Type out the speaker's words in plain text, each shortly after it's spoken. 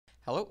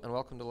Hello, and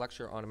welcome to the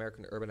lecture on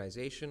American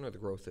urbanization, or the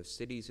growth of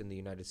cities in the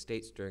United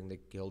States during the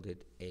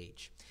Gilded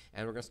Age.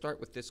 And we're going to start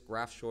with this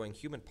graph showing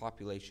human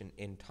population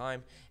in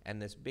time and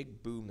this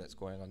big boom that's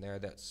going on there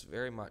that's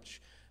very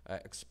much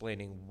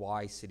explaining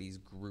why cities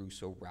grew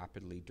so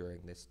rapidly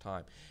during this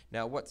time.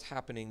 Now, what's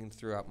happening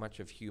throughout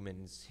much of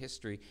humans'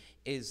 history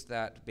is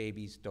that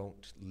babies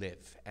don't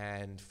live,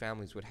 and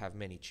families would have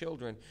many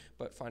children,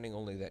 but finding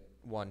only that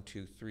 1,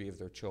 2, 3 of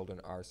their children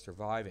are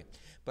surviving.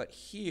 But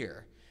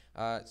here,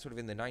 sort of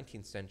in the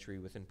 19th century,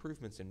 with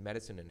improvements in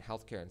medicine and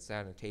healthcare and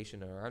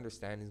sanitation and our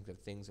understandings of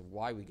things of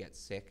why we get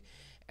sick,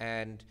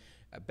 and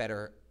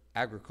better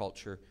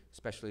agriculture,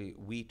 especially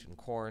wheat and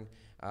corn,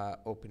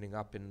 opening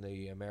up in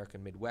the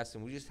American Midwest,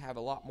 and we just have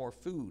a lot more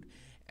food.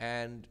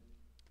 And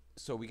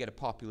so we get a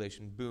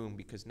population boom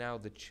because now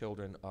the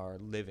children are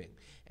living.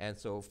 And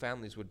so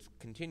families would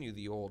continue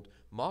the old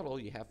model.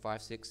 You have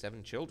 5, 6,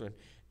 7 children,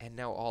 and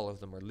now all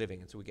of them are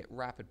living. And so we get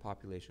rapid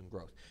population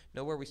growth.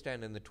 Now, where we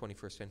stand in the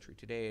 21st century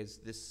today is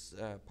this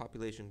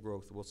population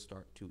growth will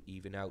start to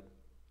even out,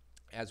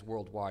 as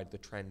worldwide the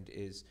trend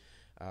is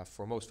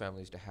for most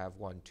families to have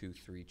 1, 2,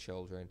 3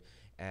 children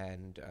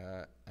and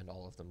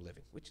all of them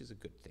living, which is a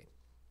good thing.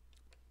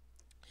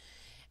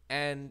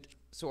 And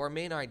so our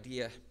main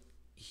idea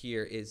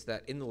here is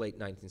that in the late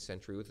 19th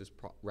century, with this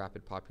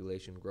rapid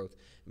population growth,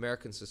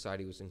 American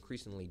society was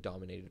increasingly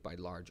dominated by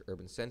large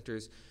urban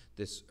centers.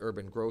 This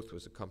urban growth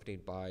was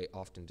accompanied by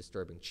often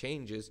disturbing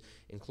changes,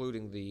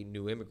 including the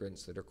new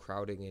immigrants that are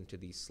crowding into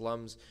these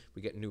slums.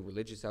 We get new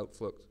religious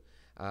outflux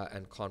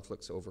and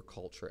conflicts over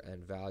culture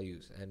and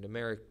values. And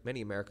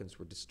many Americans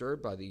were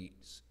disturbed by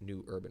these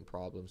new urban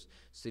problems.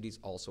 Cities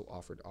also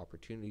offered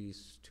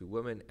opportunities to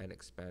women and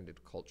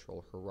expanded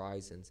cultural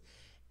horizons.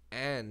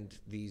 And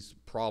these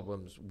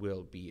problems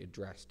will be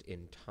addressed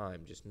in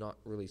time, just not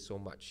really so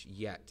much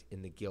yet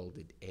in the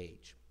Gilded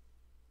Age.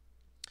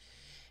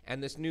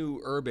 And this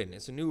new urban,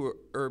 it's a new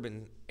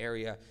urban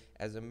area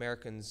as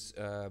Americans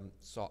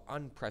saw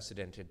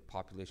unprecedented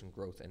population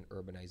growth and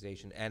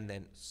urbanization, and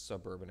then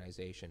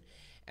suburbanization.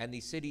 And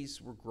these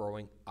cities were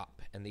growing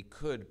up, and they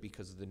could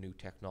because of the new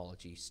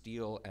technology,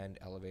 steel and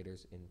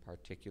elevators in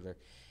particular.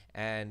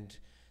 And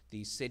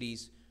these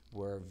cities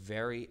were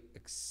very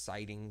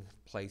exciting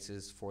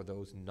places for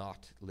those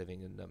not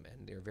living in them,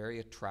 and they're very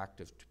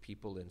attractive to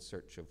people in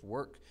search of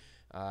work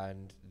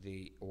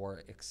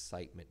or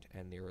excitement,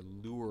 and they're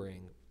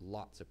luring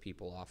lots of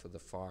people off of the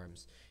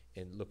farms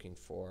in looking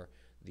for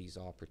these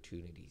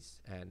opportunities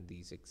and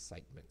these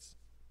excitements.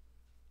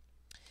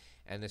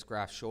 And this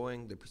graph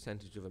showing the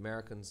percentage of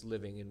Americans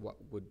living in what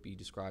would be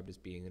described as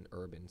being an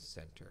urban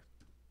center.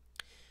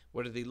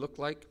 What do they look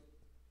like?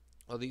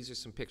 Well, these are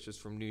some pictures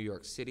from New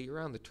York City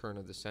around the turn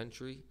of the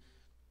century.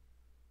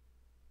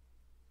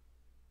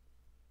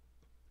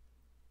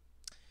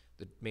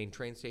 The main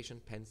train station,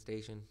 Penn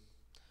Station.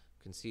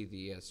 You can see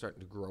the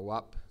starting to grow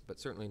up, but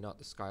certainly not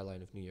the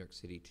skyline of New York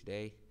City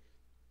today.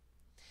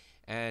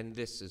 And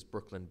this is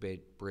Brooklyn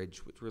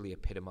Bridge, which really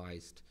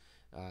epitomized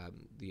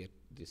the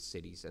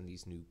cities and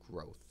these new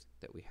growth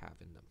that we have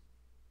in them.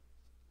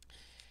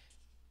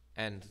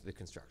 And the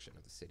construction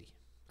of the city,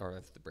 or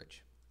of the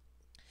bridge.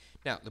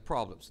 Now, the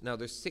problems. Now,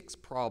 there's 6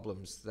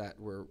 problems that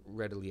were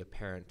readily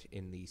apparent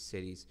in these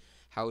cities: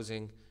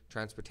 housing,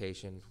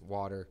 transportation,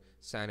 water,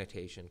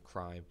 sanitation,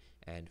 crime,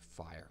 and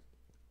fire.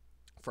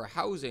 For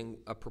housing,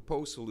 a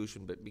proposed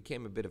solution, but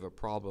became a bit of a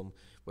problem,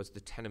 was the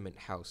tenement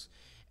house.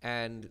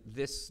 And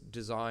this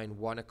design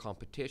won a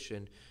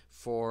competition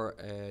for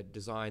a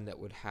design that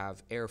would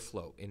have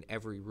airflow in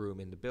every room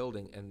in the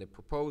building. And the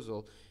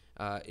proposal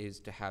is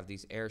to have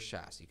these air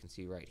shafts. You can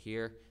see right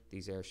here,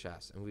 these air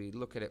shafts. And we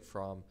look at it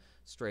from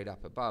straight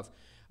up above.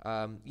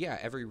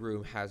 Every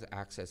room has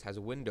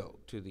a window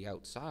to the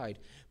outside,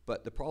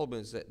 but the problem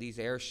is that these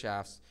air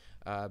shafts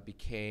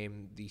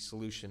became the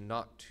solution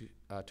not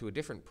to a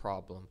different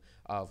problem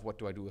of what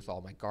do I do with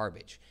all my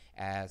garbage,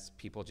 as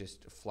people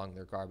just flung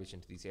their garbage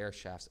into these air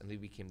shafts, and they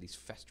became these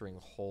festering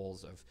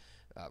holes of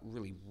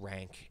really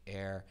rank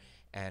air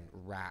and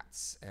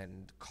rats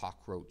and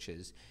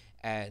cockroaches.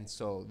 And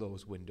so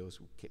those windows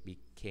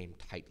became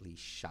tightly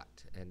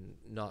shut, and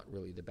not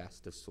really the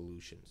best of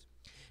solutions.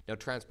 Now,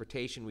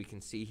 transportation, we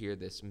can see here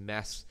this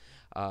mess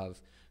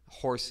of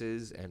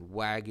horses and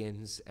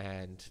wagons,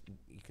 and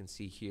you can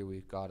see here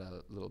we've got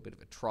a little bit of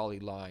a trolley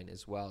line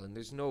as well, and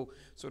there's no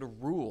sort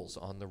of rules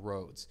on the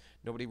roads.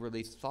 Nobody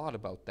really thought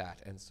about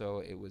that, and so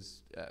it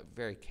was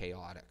very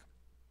chaotic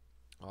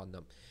on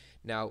them.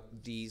 Now,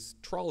 these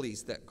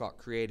trolleys that got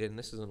created, and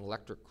this is an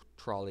electric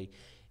trolley,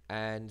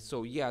 and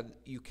so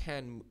you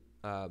can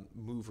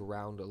move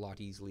around a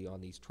lot easily on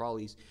these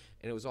trolleys,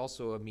 and it was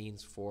also a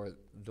means for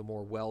the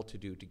more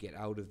well-to-do to get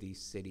out of these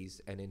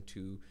cities and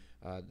into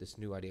this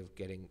new idea of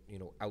getting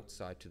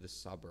outside to the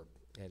suburb.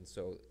 And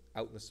so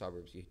out in the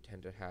suburbs, you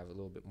tend to have a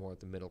little bit more of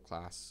the middle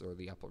class or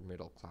the upper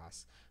middle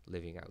class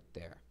living out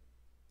there.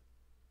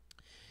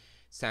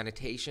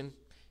 Sanitation,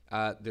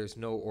 there's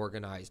no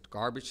organized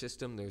garbage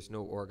system, there's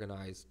no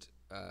organized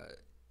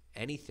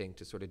anything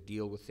to sort of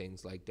deal with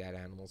things like dead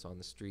animals on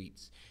the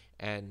streets.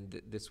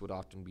 and this would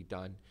often be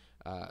done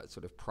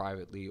sort of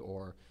privately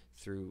or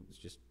through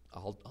just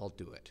I'll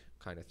do it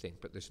kind of thing.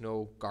 But there's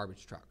no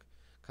garbage truck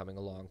coming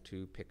along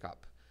to pick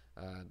up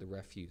the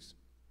refuse.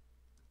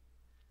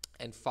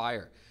 And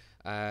fire.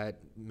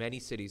 Many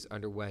cities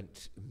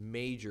underwent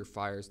major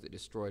fires that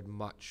destroyed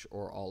much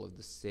or all of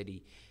the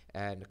city.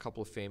 And a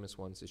couple of famous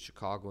ones is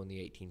Chicago in the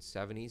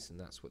 1870s, and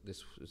that's what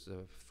this was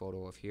a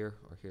photo of here,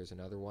 or here's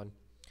another one.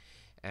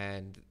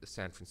 And the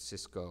San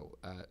Francisco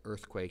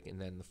earthquake,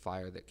 and then the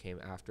fire that came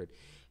after it.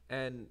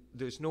 And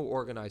there's no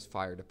organized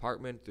fire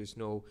department, there's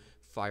no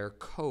fire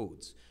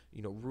codes,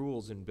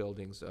 rules in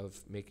buildings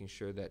of making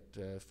sure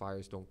that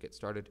fires don't get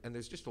started. And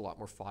there's just a lot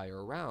more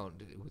fire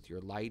around with your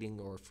lighting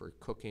or for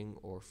cooking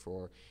or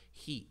for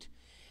heat.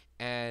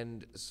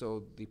 And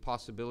so the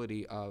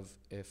possibility of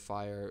a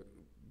fire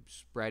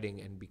spreading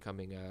and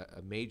becoming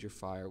a major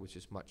fire was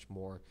just much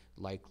more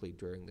likely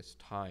during this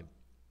time.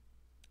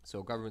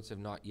 So governments have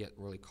not yet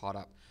really caught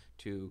up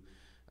to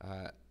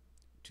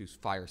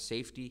fire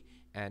safety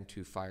and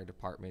to fire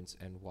departments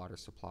and water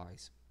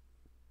supplies.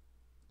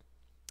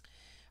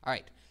 All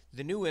right,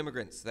 the new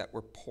immigrants that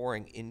were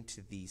pouring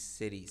into these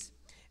cities,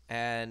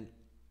 and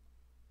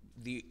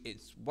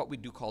it's what we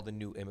do call the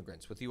new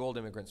immigrants, with the old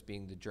immigrants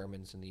being the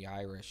Germans and the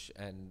Irish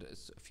and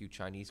a few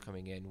Chinese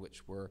coming in,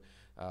 which were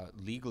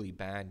legally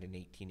banned in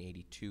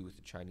 1882 with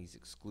the Chinese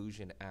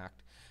Exclusion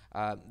Act.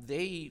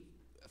 They,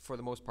 for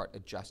the most part,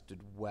 adjusted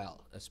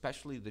well,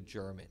 especially the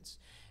Germans.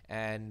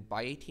 And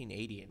by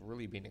 1880, and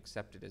really being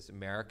accepted as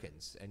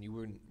Americans, and you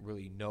wouldn't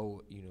really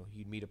know,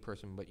 you'd meet a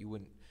person, but you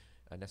wouldn't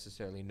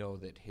necessarily know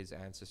that his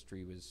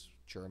ancestry was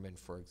German,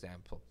 for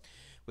example.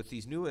 With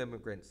these new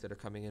immigrants that are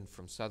coming in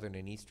from Southern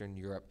and Eastern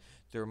Europe,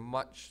 they're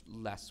much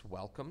less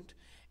welcomed,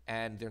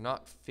 and they're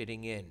not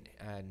fitting in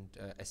and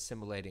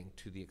assimilating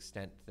to the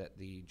extent that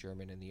the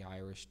German and the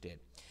Irish did.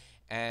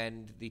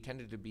 And they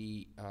tended to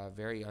be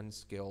very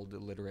unskilled,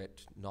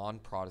 illiterate,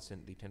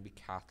 non-Protestant. They tend to be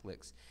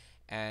Catholics,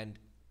 and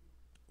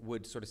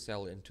would sort of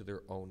settle into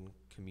their own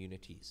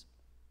communities.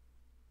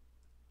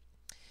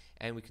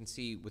 And we can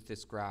see with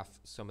this graph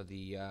some of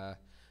the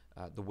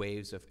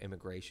waves of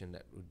immigration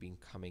that would be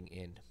coming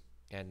in.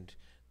 And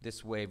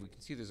this wave, we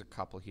can see there's a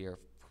couple here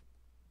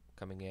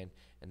coming in,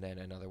 and then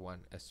another one,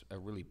 a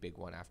really big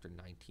one after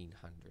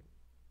 1900.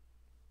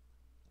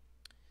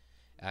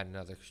 And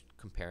another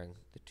comparing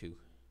the two.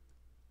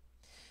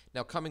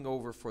 Now, coming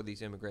over for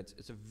these immigrants,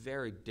 it's a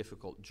very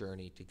difficult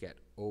journey to get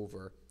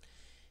over.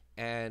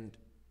 And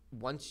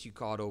once you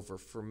got over,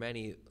 for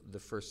many, the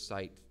first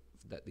sight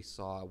that they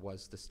saw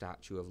was the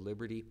Statue of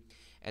Liberty.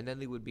 And then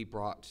they would be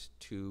brought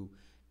to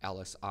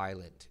Ellis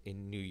Island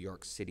in New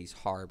York City's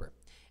harbor.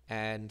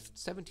 And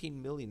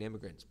 17 million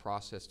immigrants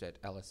processed at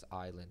Ellis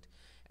Island.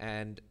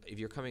 And if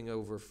you're coming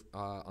over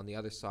on the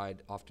other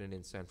side, often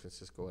in San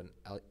Francisco and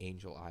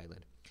Angel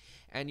Island.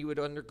 And you would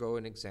undergo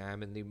an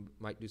exam, and they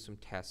might do some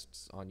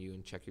tests on you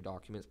and check your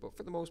documents. But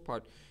for the most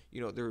part,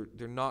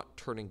 they're not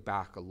turning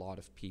back a lot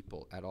of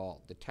people at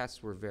all. The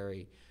tests were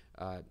very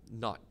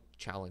not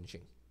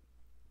challenging.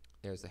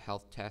 There's the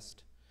health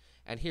test,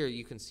 and here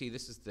you can see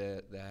this is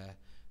the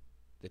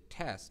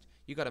test.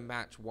 You got to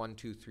match 1,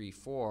 2, 3,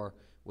 4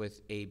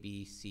 with A,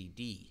 B, C,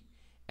 D,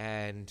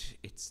 and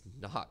it's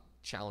not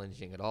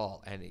challenging at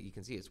all. And you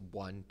can see it's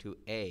 1 to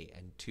A,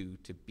 and 2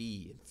 to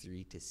B, and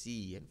 3 to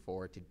C, and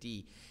 4 to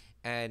D.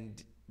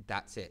 And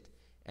that's it.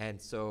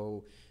 And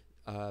so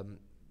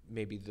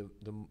maybe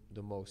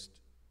the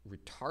most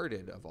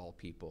retarded of all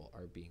people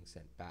are being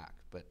sent back,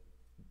 but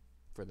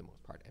for the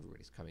most part,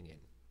 everybody's coming in.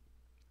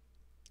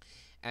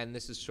 And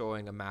this is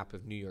showing a map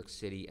of New York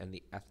City and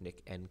the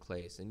ethnic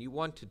enclaves. And you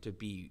want it to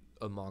be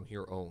among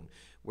your own,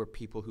 where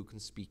people who can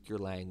speak your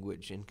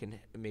language and can,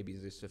 maybe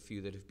there's a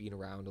few that have been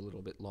around a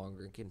little bit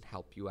longer and can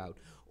help you out,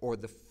 or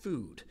the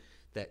food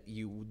that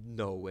you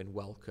know and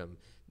welcome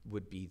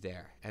would be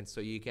there. And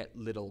so you get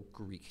Little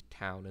Greek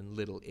Town and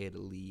Little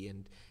Italy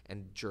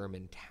and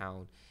German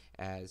Town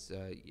as,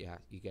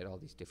 you get all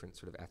these different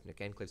sort of ethnic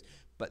enclaves.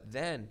 But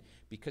then,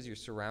 because you're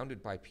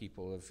surrounded by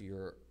people of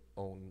your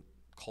own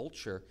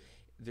culture,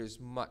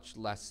 there's much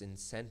less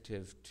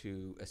incentive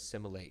to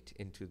assimilate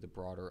into the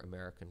broader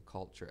American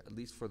culture, at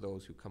least for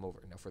those who come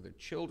over. Now, for their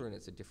children,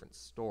 it's a different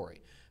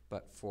story.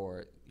 But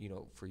for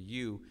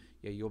you,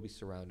 you'll be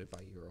surrounded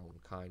by your own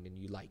kind, and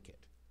you like it.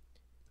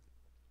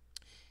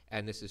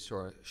 And this is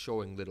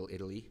showing Little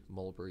Italy,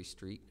 Mulberry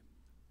Street.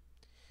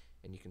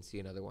 And you can see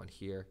another one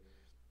here.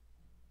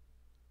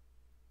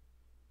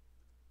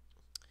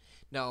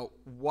 Now,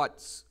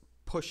 what's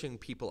pushing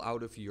people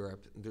out of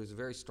Europe? There's a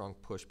very strong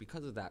push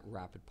because of that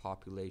rapid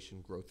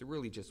population growth. There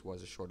really just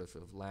was a shortage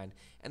of land,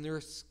 and they're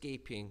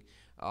escaping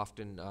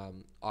often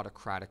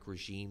autocratic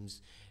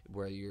regimes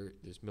where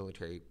there's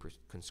military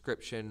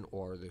conscription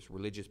or there's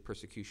religious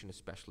persecution,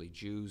 especially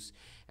Jews,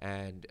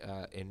 and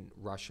in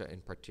Russia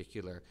in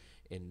particular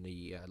in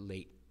the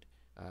late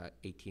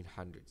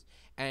 1800s.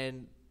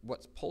 And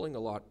what's pulling a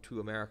lot to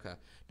America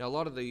now, a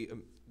lot of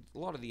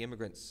the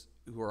immigrants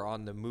who are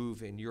on the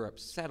move in Europe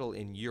settle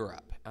in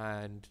Europe,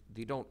 and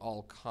they don't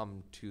all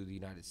come to the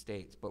United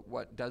States. But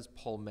what does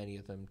pull many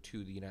of them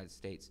to the United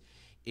States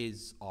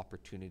is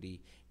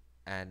opportunity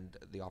and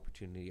the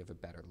opportunity of a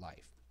better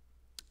life.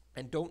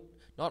 And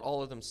not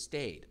all of them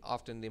stayed.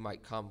 Often they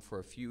might come for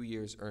a few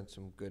years, earn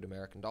some good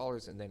American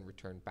dollars, and then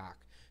return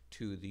back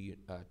to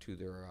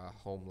their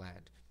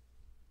homeland.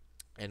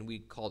 And we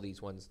call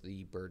these ones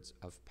the birds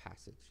of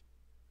passage.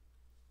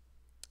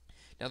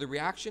 Now the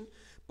reaction,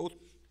 both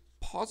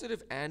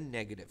positive and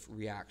negative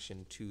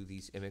reaction to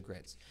these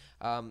immigrants.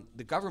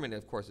 The government,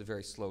 of course, is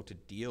very slow to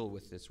deal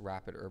with this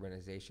rapid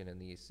urbanization and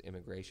these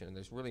immigration, and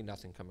there's really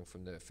nothing coming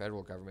from the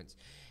federal governments.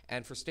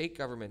 And for state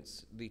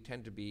governments, they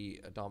tend to be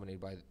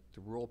dominated by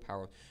the rural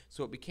power.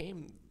 So it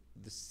became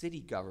the city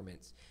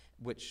governments,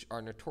 which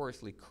are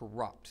notoriously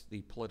corrupt,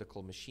 the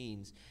political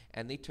machines,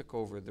 and they took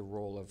over the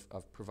role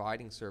of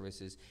providing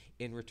services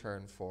in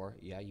return for,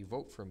 yeah, you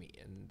vote for me,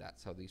 and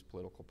that's how these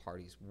political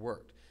parties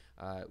worked.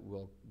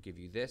 We'll give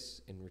you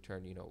this, in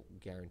return,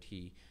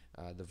 guarantee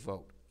the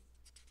vote.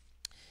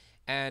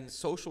 And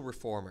social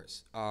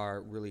reformers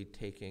are really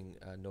taking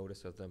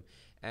notice of them.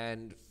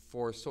 And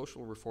for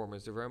social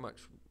reformers, they're very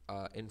much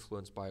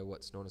influenced by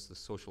what's known as the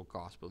social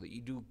gospel, that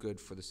you do good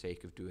for the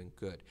sake of doing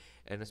good.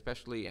 And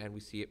especially, and we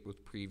see it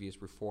with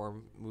previous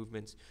reform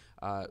movements,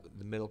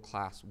 the middle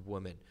class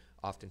woman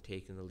often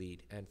taking the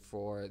lead. And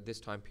for this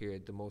time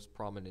period, the most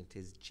prominent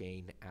is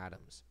Jane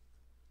Addams.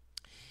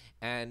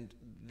 And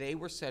they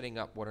were setting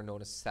up what are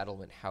known as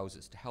settlement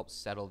houses to help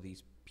settle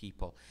these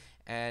people.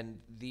 And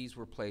these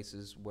were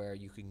places where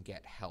you can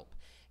get help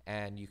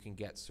and you can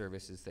get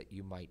services that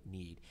you might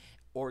need.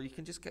 Or you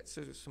can just get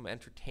sort of some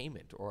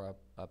entertainment or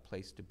a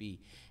place to be.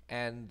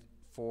 And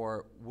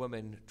for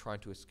women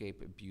trying to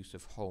escape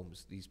abusive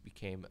homes, these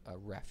became a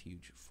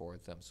refuge for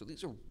them. So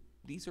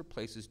these are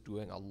places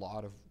doing a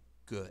lot of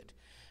good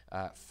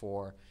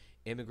for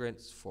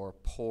immigrants, for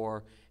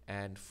poor,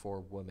 and for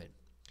women.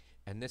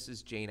 And this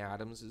is Jane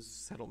Addams'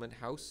 settlement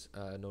house,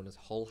 known as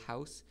Hull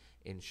House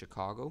in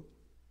Chicago.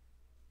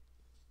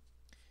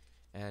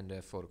 And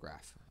a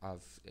photograph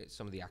of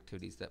some of the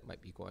activities that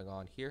might be going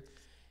on here.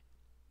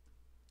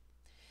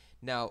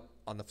 Now,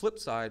 on the flip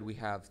side, we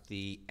have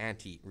the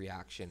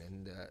anti-reaction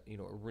and a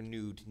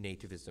renewed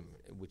nativism,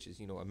 which is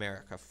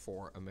America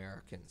for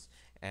Americans,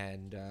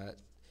 and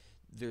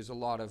there's a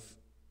lot of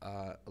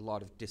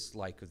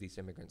dislike of these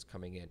immigrants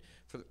coming in.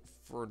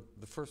 For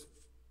the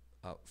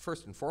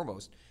first and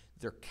foremost,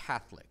 they're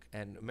Catholic,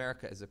 and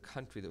America is a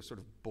country that was sort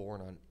of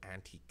born on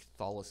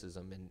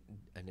anti-Catholicism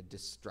and a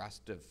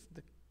distrust of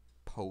the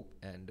Pope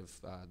and of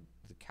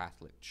the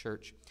Catholic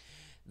Church.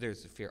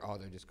 There's a fear,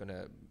 they're just going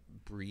to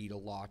breed a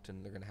lot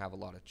and they're going to have a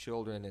lot of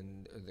children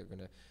and they're going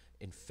to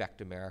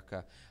infect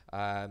America.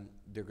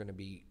 They're going to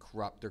be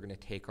corrupt. They're going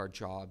to take our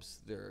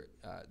jobs.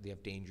 They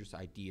have dangerous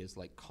ideas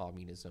like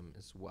communism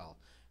as well,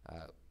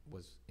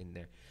 was in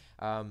there.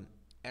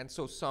 And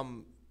so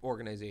some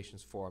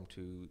organizations formed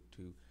to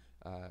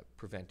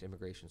prevent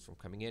immigrations from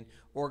coming in.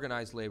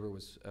 Organized labor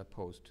was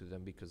opposed to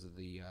them because of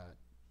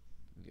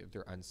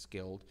they're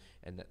unskilled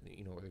and that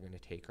they're going to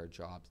take our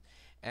jobs.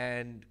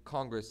 And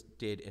Congress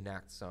did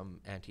enact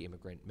some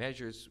anti-immigrant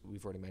measures.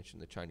 We've already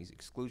mentioned the Chinese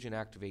Exclusion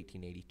Act of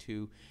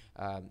 1882.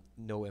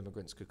 No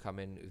immigrants could come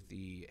in if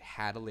they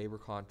had a labor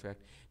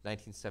contract.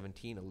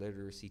 1917, a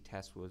literacy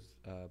test was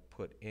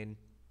put in,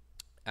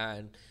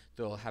 and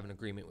they'll have an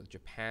agreement with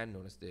Japan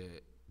known as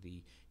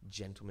the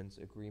Gentleman's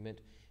Agreement,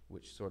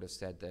 which sort of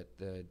said that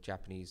the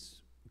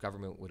Japanese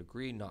government would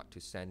agree not to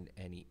send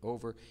any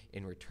over.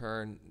 In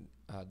return,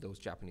 those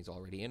Japanese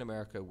already in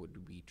America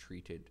would be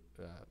treated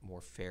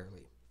more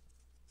fairly.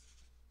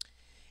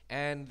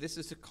 And this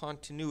is a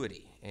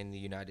continuity in the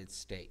United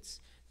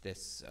States,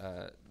 this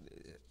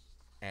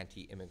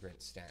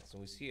anti-immigrant stance.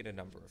 And we see it a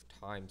number of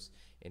times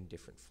in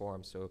different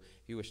forms. So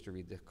if you wish to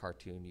read the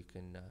cartoon, you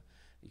can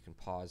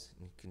pause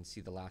and you can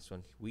see the last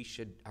one. We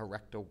should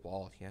erect a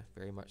wall. Yeah,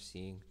 very much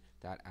seeing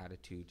that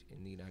attitude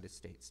in the United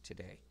States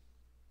today.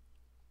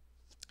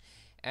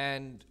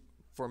 And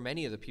for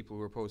many of the people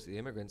who are opposed to the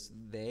immigrants,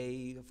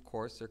 they, of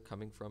course, are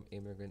coming from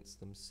immigrants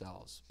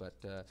themselves,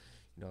 but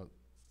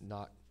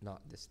not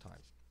this time.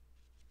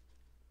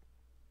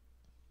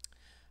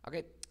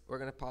 Okay, we're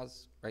going to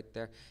pause right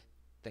there.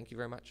 Thank you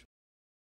very much.